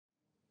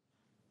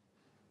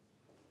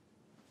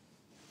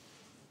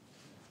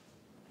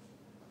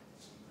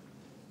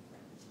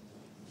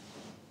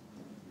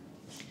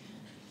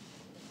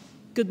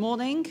Good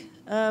morning.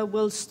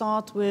 We'll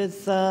start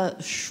with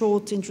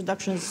short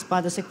introductions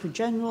by the Secretary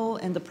General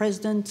and the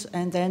President,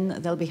 and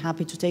then they'll be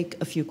happy to take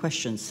a few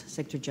questions.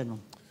 Secretary General.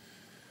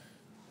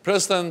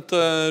 President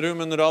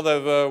Rumen,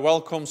 Radev,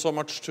 welcome so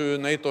much to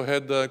NATO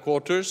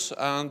headquarters,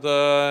 and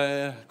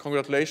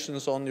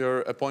congratulations on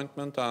your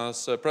appointment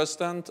as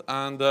President.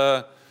 And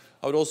I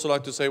would also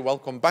like to say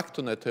welcome back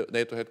to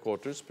NATO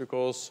headquarters,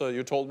 because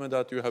you told me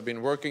that you have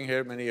been working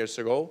here many years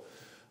ago,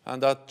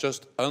 and that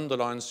just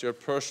underlines your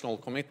personal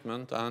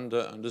commitment and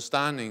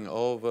understanding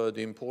of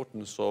the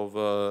importance of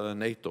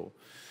NATO.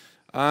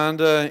 And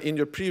in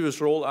your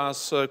previous role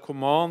as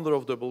commander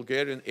of the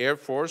Bulgarian Air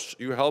Force,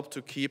 you helped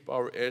to keep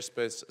our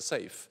airspace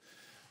safe.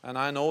 And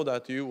I know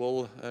that you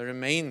will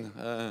remain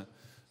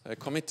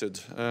committed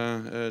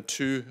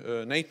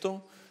to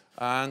NATO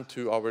and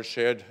to our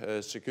shared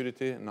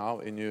security now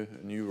in your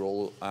new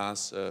role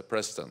as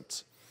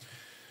President.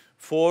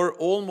 For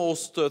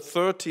almost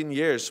 13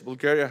 years,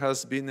 Bulgaria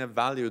has been a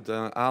valued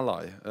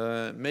ally,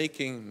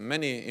 making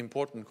many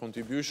important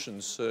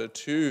contributions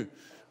to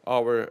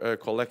our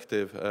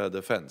collective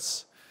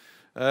defense.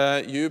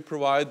 You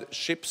provide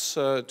ships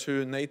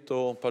to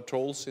NATO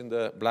patrols in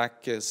the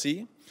Black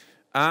Sea,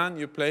 and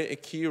you play a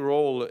key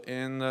role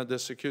in the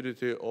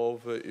security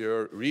of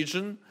your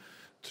region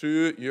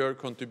through your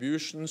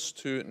contributions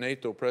to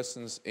NATO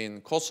presence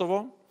in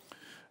Kosovo,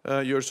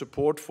 your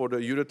support for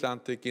the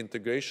Euro-Atlantic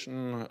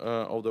integration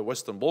of the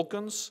Western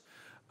Balkans,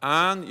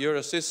 and your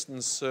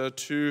assistance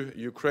to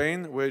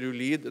Ukraine, where you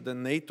lead the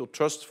NATO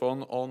Trust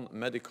Fund on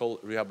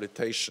medical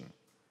rehabilitation.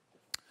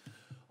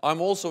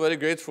 I'm also very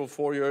grateful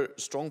for your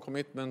strong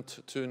commitment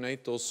to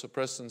NATO's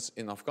presence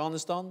in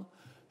Afghanistan,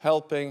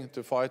 helping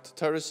to fight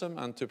terrorism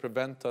and to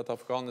prevent that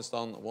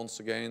Afghanistan once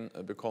again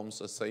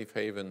becomes a safe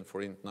haven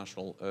for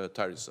international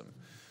terrorism.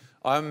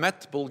 I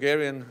met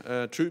Bulgarian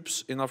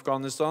troops in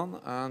Afghanistan,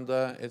 and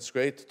it's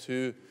great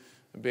to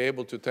be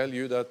able to tell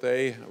you that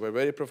they were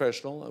very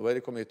professional,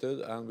 very committed,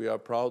 and we are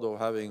proud of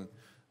having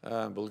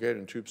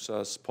Bulgarian troops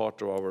as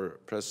part of our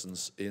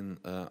presence in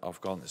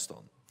Afghanistan.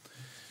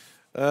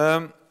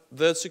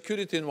 The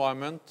security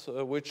environment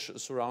which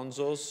surrounds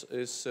us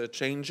is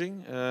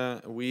changing.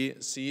 We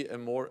see a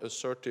more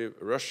assertive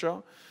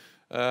Russia.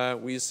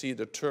 We see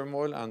the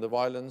turmoil and the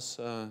violence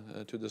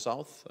to the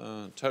south,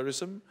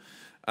 terrorism.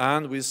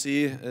 And we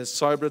see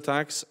cyber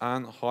attacks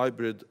and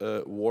hybrid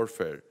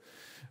warfare.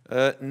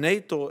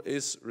 NATO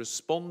is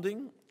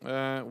responding.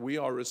 We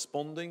are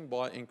responding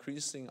by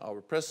increasing our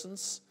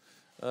presence,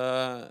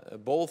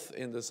 both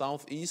in the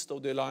southeast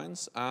of the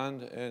alliance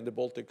and in the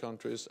Baltic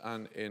countries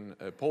and in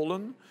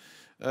Poland.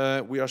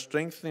 We are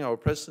strengthening our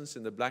presence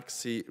in the Black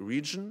Sea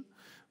region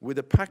with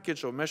a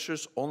package of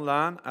measures on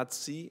land, at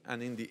sea,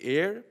 and in the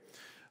air.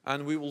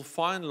 And we will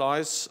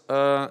finalize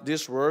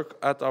this work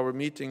at our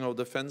meeting of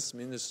defense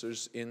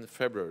ministers in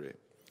February.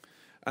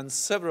 And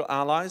several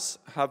allies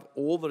have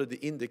already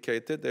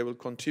indicated they will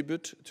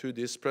contribute to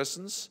this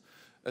presence,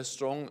 a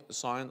strong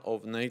sign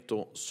of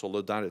NATO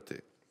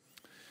solidarity.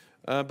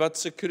 But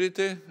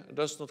security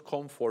does not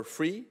come for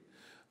free.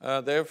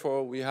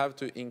 Therefore, we have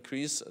to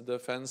increase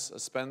defense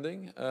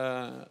spending.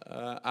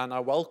 And I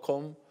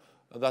welcome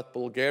that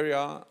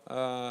Bulgaria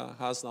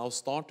has now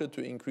started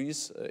to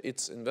increase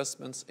its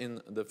investments in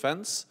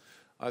defense.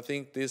 I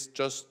think this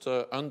just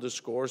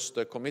underscores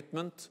the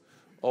commitment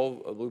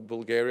of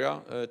Bulgaria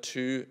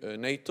to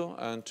NATO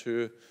and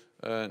to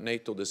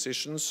NATO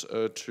decisions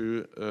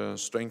to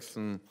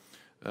strengthen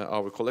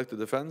our collective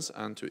defense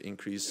and to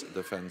increase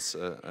defense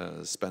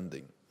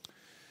spending.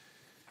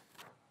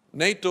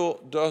 NATO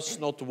does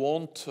not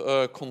want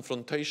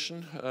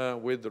confrontation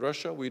with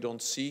Russia. We don't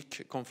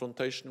seek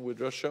confrontation with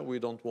Russia. We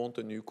don't want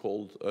a new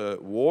Cold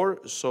War.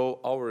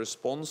 So our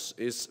response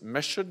is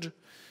measured,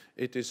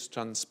 it is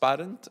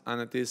transparent,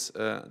 and it is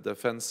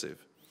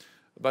defensive.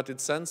 But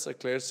it sends a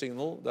clear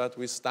signal that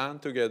we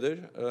stand together,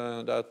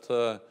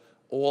 that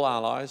all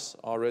allies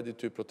are ready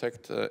to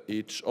protect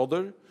each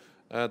other,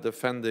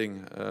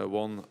 defending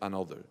one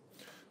another.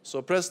 So,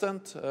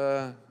 President,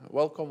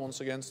 welcome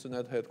once again to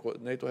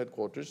NATO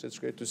headquarters. It's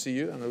great to see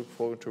you, and I look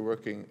forward to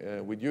working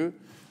with you.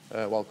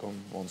 Welcome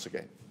once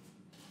again.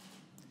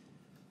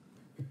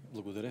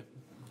 Благодаря.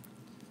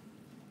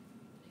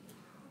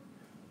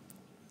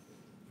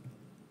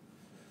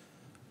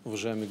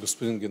 Уважаеми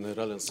господин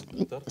генерален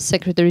секретар.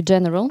 Secretary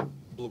General,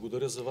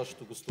 Благодаря за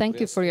вашето thank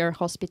you for your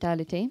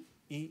hospitality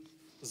и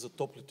за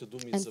топлите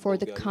думи and за for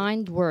the България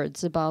kind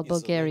words about и за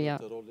Bulgaria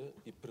нейната роля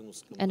и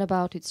принос към and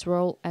about its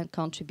role and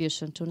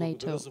contribution to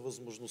Благодаря NATO. за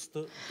възможността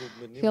да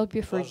обменим Help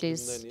you for важни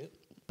this мнения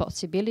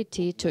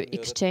possibility to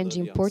exchange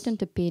important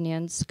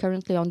opinions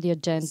currently on the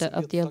agenda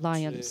of the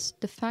alliance.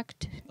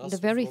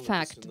 The very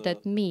fact that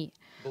me,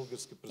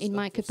 in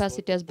my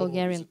capacity as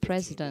Bulgarian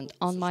president,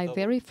 on my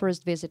very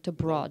first visit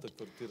abroad,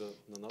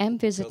 am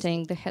visiting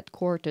the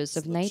headquarters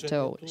of NATO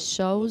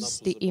shows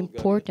the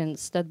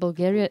importance that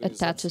Bulgaria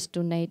attaches to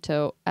NATO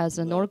as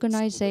an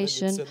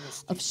organization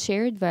of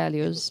shared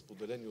values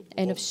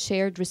and of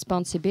shared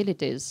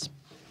responsibilities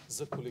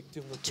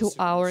to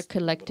our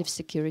collective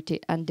security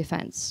and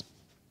defense.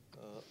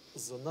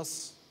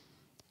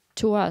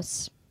 To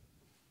us,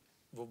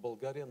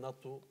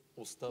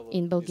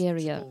 in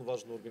Bulgaria,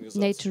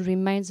 NATO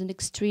remains an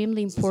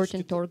extremely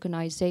important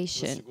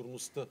organization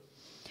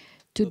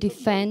to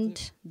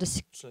defend the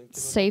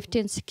safety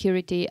and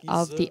security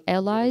of the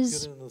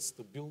allies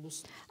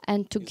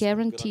and to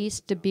guarantee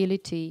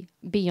stability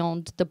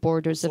beyond the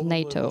borders of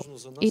NATO.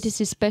 It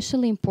is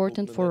especially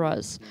important for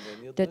us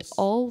that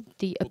all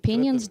the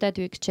opinions that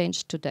we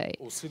exchange today,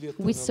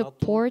 we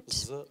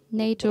support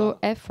NATO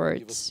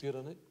efforts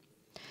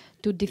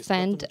to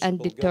defend and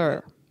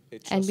deter.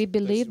 And we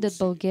believe that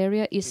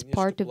Bulgaria is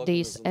part of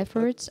these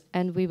efforts,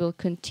 and we will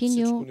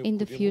continue in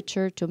the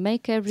future to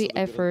make every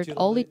effort,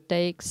 all it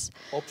takes,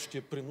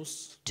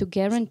 to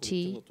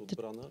guarantee the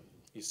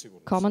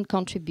common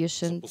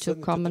contribution to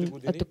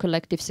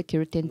collective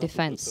security and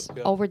defense.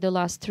 Over the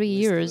last 3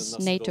 years,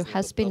 NATO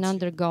has been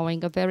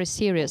undergoing a very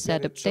serious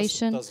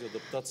adaptation,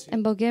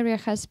 and Bulgaria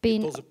has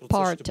been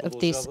part of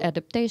this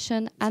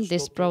adaptation, and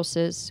this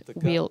process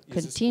will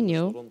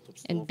continue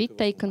and be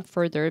taken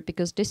further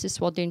because this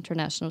is what the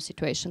international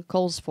situation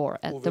calls for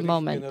at the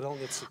moment.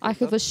 I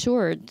have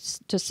assured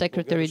the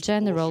Secretary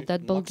General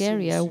that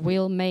Bulgaria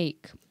will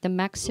make the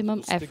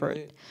maximum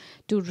effort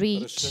to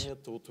reach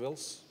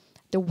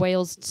the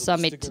Wales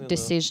Summit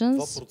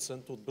decisions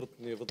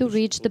to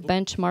reach the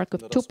benchmark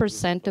of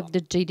 2% of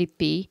the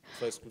GDP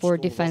for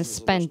defense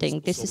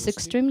spending. This is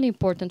extremely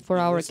important for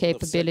our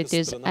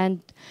capabilities,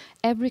 and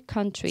every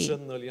country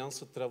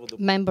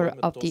member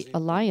of the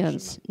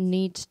alliance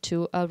needs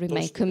to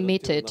remain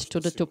committed to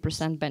the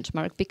 2%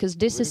 benchmark, because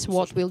this is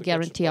what will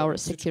guarantee our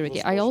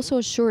security. I also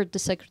assured the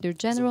Secretary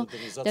General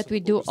that we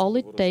do all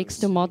it takes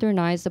to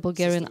modernize the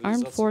Bulgarian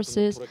armed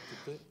forces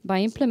by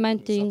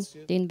implementing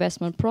the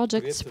investment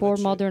projects for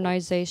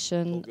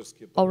modernization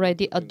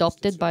already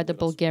adopted by the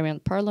Bulgarian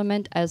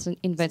Parliament as an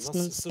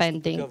investment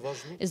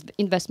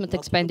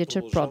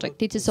expenditure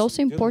project. It is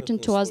also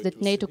important to us that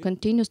NATO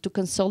continues to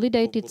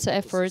consolidate its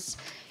efforts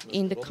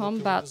in the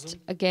combat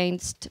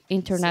against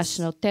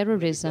international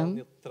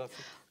terrorism,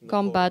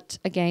 combat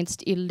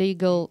against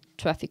illegal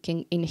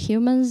trafficking in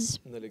humans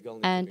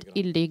and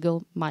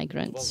illegal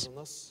migrants.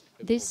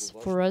 This,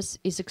 for us,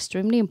 is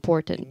extremely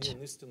important.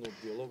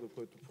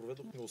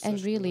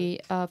 And really,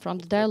 from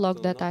the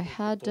dialogue that I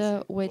had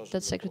with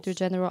the Secretary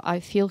General, I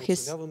feel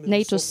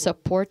NATO's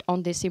support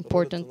on this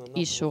important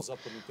issue.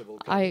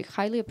 I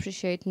highly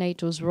appreciate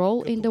NATO's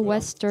role in the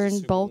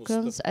Western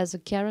Balkans as a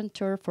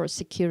guarantor for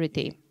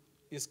security.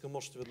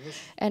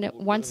 And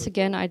once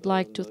again, I'd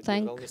like to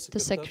thank the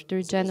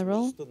Secretary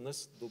General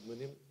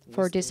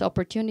for this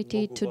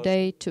opportunity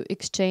today to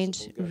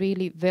exchange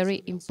really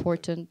very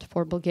important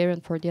for Bulgaria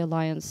and for the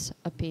Alliance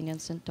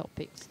opinions and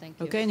topics. Thank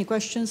you. Okay, any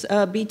questions?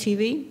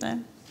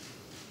 BTV?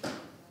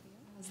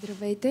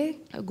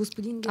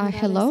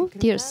 Hello,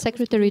 dear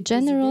Secretary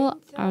General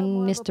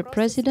and Mr.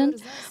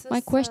 President. My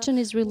question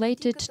is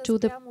related to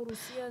the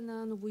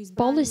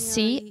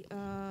policy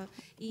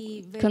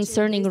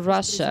concerning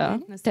Russia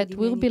that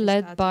will be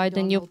led by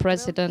the new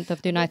President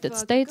of the United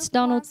States,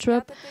 Donald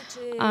Trump.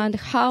 And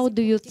how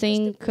do you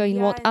think,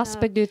 in what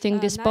aspect do you think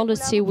this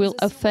policy will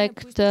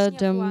affect the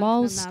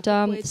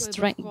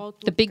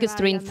biggest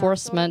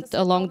reinforcement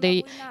along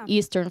the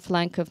eastern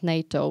flank of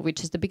NATO,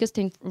 which is the biggest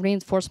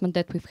reinforcement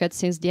that we've had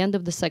since the end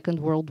of the Second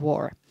World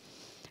War?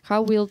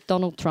 How will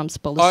Donald Trump's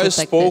policy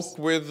affect this? I spoke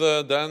with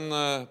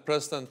then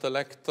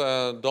President-elect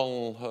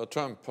Donald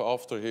Trump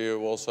after he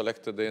was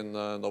elected in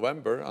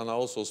November, and I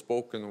also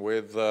spoken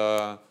with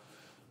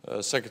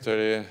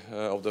Secretary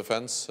of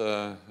Defense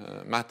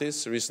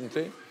Mattis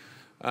recently,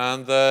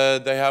 and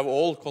they have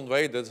all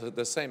conveyed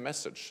the same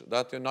message,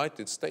 that the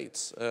United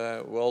States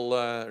will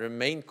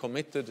remain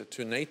committed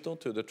to NATO,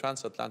 to the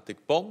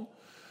transatlantic bond,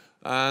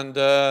 and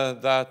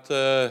that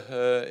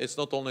it's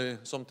not only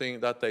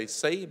something that they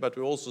say, but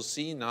we also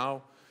see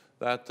now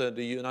that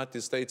the United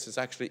States is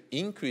actually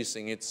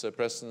increasing its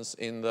presence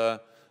in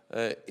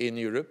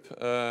Europe.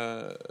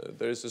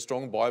 There is a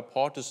strong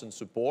bipartisan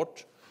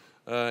support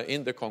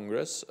in the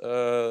Congress,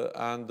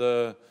 and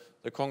the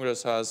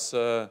Congress has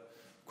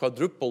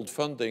quadrupled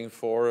funding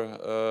for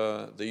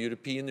the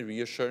European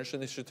Reassurance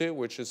Initiative,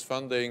 which is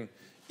funding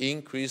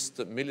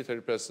increased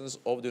military presence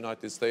of the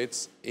United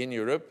States in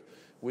Europe,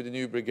 with a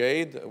new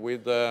brigade,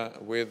 with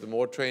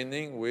more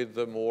training, with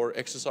more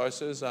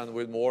exercises, and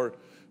with more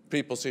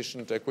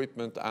pre-positioned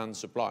equipment and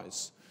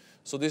supplies.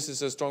 So this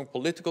is a strong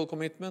political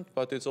commitment,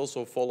 but it's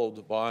also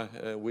followed by,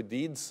 with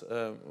deeds,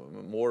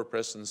 more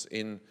presence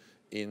in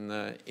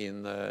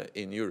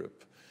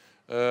Europe.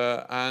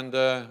 And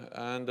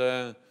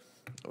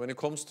when it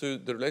comes to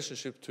the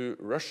relationship to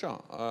Russia,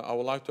 I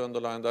would like to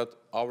underline that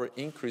our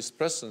increased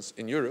presence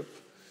in Europe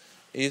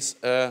is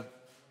a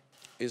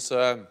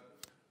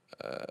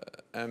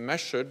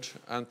measured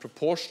and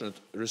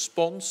proportionate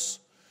response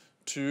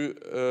to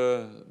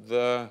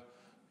the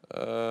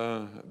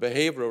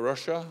behavior of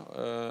Russia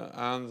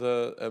and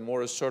a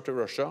more assertive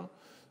Russia,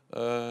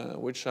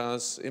 which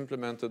has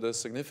implemented a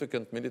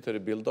significant military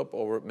buildup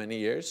over many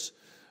years,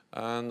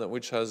 and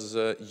which has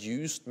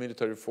used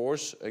military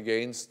force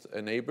against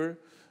a neighbor,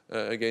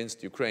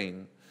 against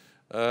Ukraine.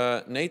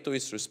 NATO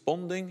is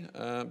responding,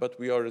 but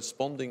we are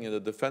responding in a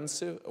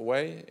defensive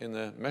way, in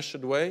a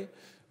measured way.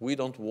 We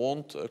don't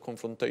want a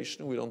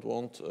confrontation. We don't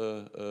want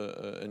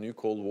a new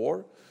Cold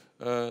War.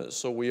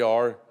 So we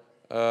are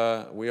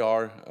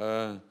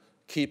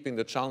keeping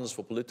the channels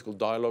for political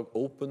dialogue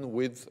open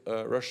with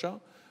Russia.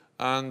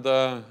 And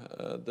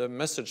the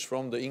message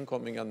from the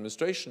incoming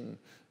administration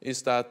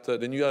is that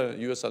the new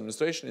US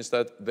administration is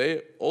that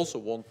they also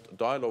want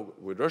dialogue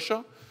with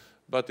Russia,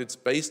 but it's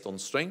based on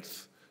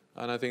strength.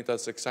 And I think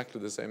that's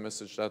exactly the same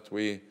message that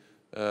we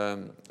are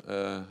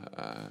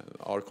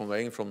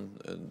conveying from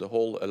the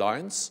whole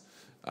alliance.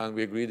 And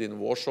we agreed in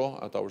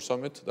Warsaw at our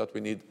summit that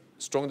we need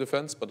strong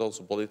defense, but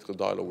also political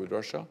dialogue with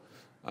Russia.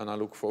 And I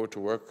look forward to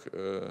work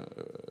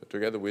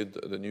together with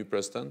the new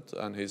president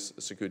and his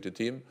security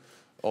team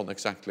on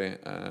exactly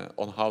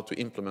on how to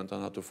implement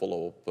and how to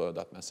follow up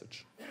that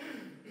message.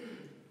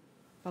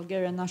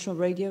 Bulgarian National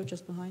Radio,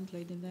 just behind,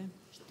 lady there.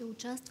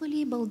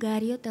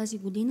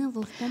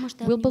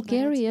 Will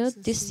Bulgaria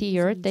this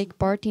year take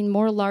part in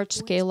more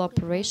large-scale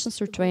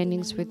operations or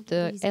trainings with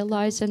the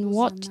allies, and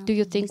what do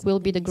you think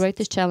will be the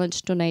greatest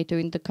challenge to NATO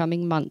in the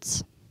coming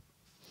months?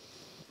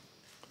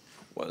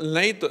 Well,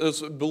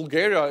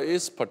 Bulgaria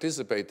is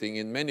participating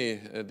in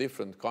many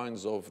different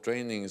kinds of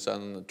training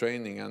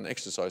and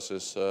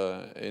exercises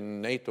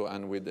in NATO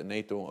and with the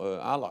NATO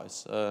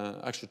allies.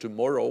 Actually,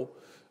 tomorrow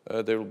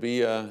there will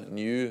be a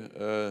new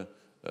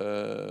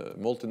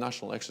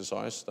multinational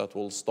exercise that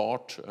will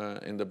start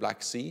in the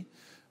Black Sea,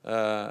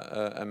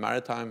 a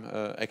maritime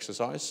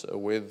exercise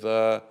with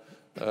the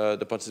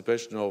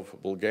participation of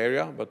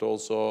Bulgaria, but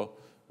also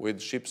with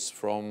ships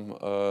from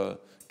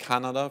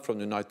Canada, from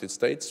the United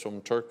States, from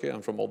Turkey,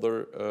 and from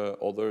other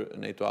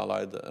NATO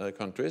allied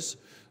countries.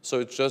 So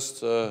it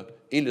just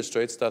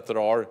illustrates that there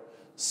are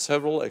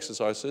several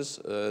exercises,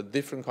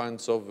 different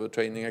kinds of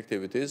training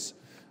activities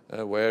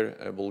where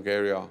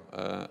Bulgaria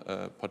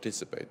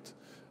participate.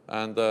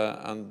 And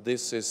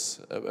this is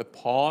a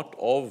part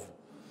of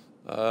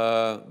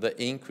the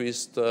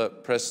increased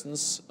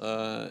presence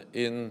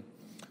in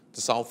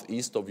the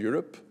southeast of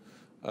Europe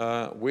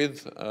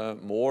with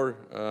more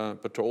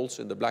patrols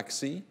in the Black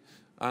Sea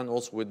and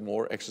also with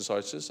more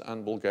exercises,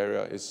 and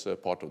Bulgaria is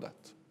part of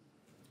that.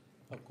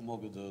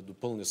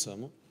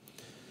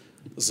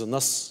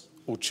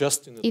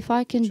 If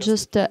I can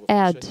just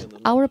add,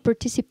 our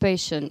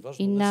participation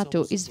in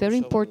NATO is very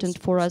important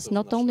for us,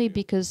 not only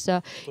because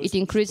it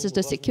increases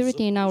the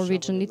security in our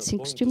region, it's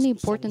extremely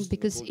important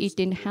because it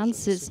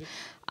enhances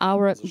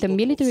the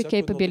military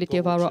capability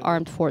of our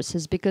armed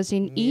forces, because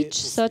in each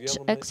such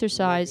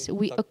exercise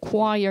we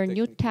acquire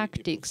new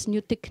tactics, new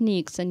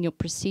techniques, and new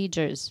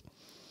procedures.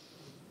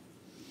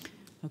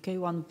 Okay,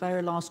 one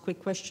very last quick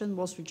question,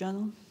 Wall Street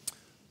Journal.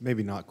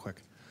 Maybe not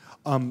quick.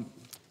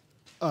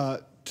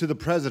 To the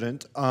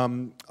President,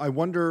 I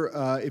wonder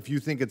if you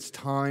think it's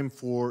time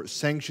for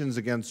sanctions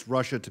against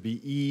Russia to be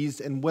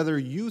eased, and whether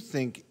you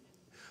think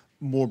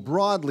more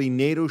broadly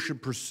NATO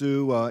should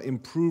pursue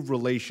improved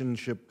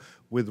relationship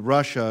with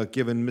Russia,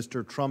 given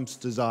Mr. Trump's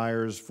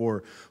desires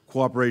for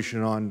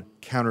cooperation on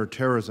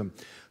counterterrorism.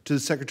 To the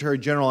Secretary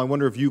General, I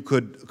wonder if you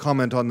could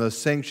comment on the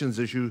sanctions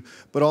issue,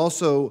 but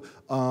also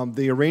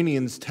the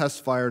Iranians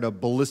test-fired a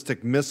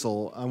ballistic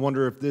missile. I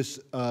wonder if this,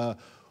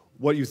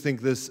 what you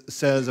think this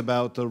says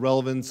about the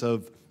relevance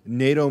of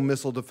NATO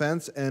missile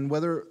defense, and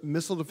whether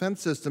missile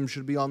defense systems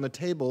should be on the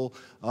table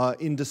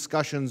in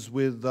discussions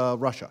with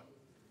Russia.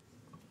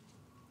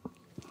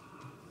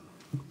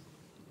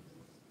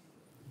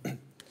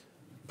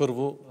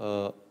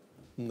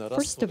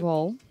 First of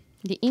all,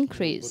 the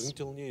increase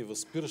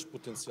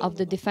of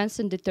the defense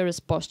and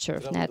deterrence posture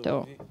of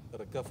NATO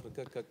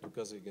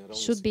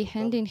should be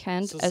hand in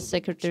hand, as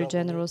Secretary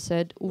General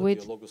said,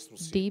 with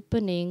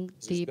deepening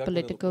the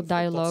political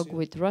dialogue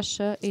with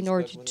Russia in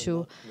order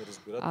to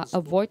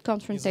avoid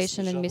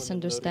confrontation and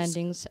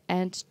misunderstandings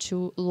and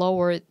to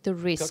lower the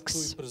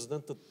risks.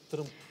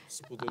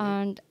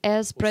 And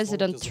as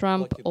President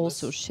Trump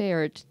also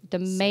shared, the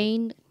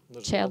main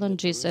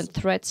challenges and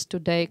threats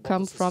today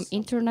come from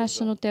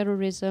international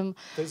terrorism,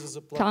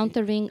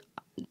 countering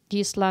the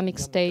Islamic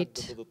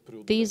State.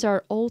 These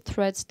are all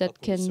threats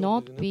that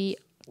cannot be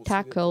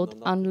tackled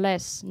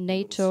unless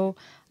NATO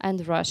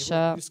and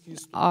Russia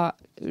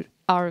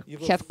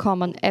have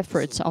common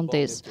efforts on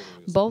this,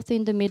 both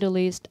in the Middle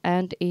East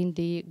and in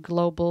the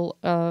global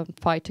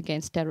fight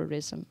against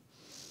terrorism.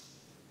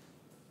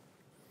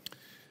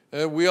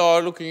 We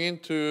are looking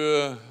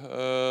into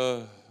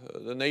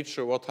the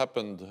nature of what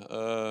happened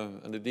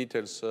and the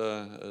details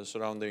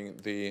surrounding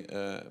the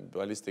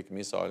ballistic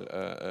missile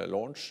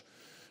launch.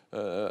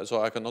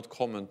 So I cannot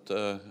comment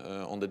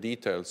on the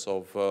details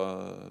of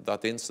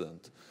that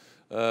incident.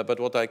 But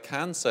what I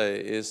can say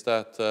is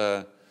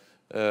that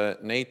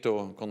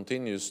NATO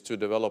continues to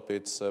develop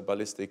its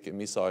ballistic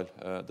missile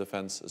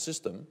defense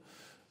system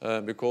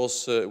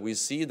because we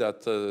see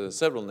that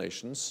several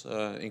nations,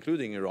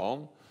 including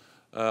Iran,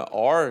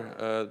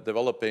 are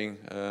developing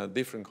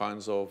different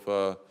kinds of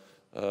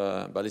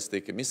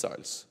ballistic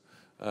missiles.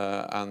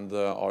 and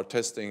are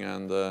testing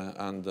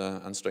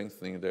and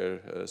strengthening their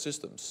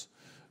systems.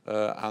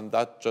 And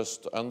that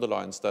just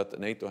underlines that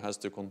NATO has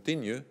to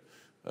continue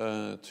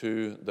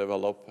to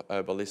develop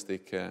a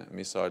ballistic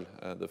missile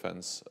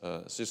defense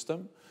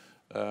system.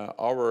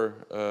 Our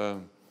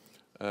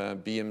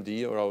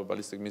BMD, or our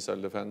ballistic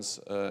missile defense,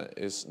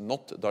 is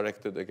not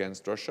directed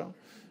against Russia.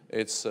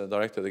 It's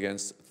directed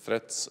against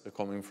threats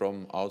coming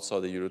from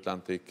outside the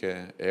Euro-Atlantic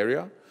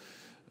area.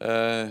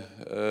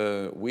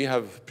 We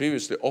have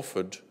previously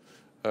offered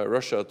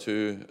Russia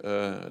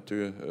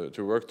to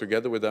work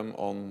together with them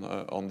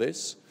on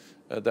this.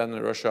 Then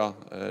Russia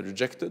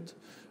rejected,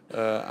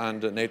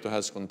 and NATO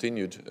has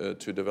continued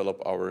to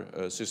develop our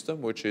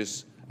system, which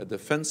is a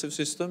defensive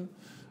system,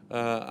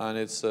 and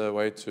it's a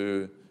way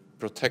to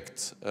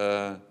protect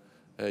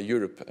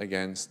Europe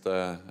against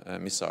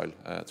missile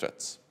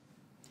threats.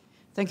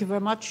 Thank you very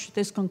much.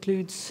 This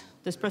concludes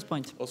this press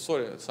point. Oh,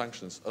 sorry,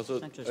 sanctions.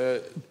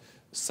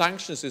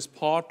 Sanctions is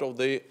part of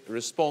the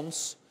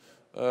response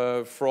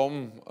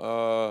from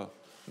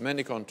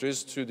many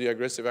countries to the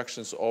aggressive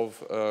actions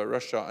of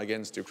Russia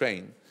against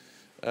Ukraine.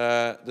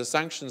 The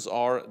sanctions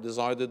are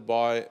decided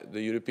by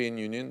the European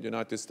Union, the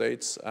United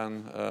States,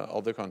 and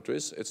other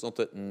countries. It's not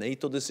a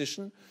NATO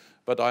decision,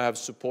 but I have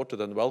supported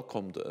and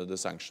welcomed the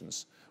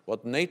sanctions.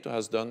 What NATO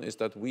has done is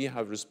that we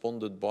have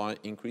responded by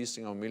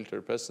increasing our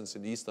military presence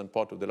in the eastern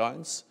part of the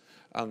alliance,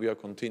 and we are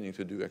continuing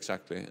to do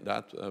exactly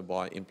that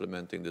by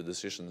implementing the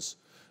decisions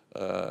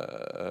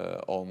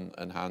on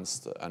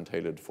enhanced and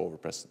tailored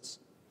forward presence.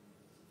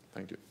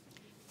 Thank you.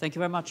 Thank you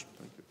very much.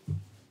 Thank you.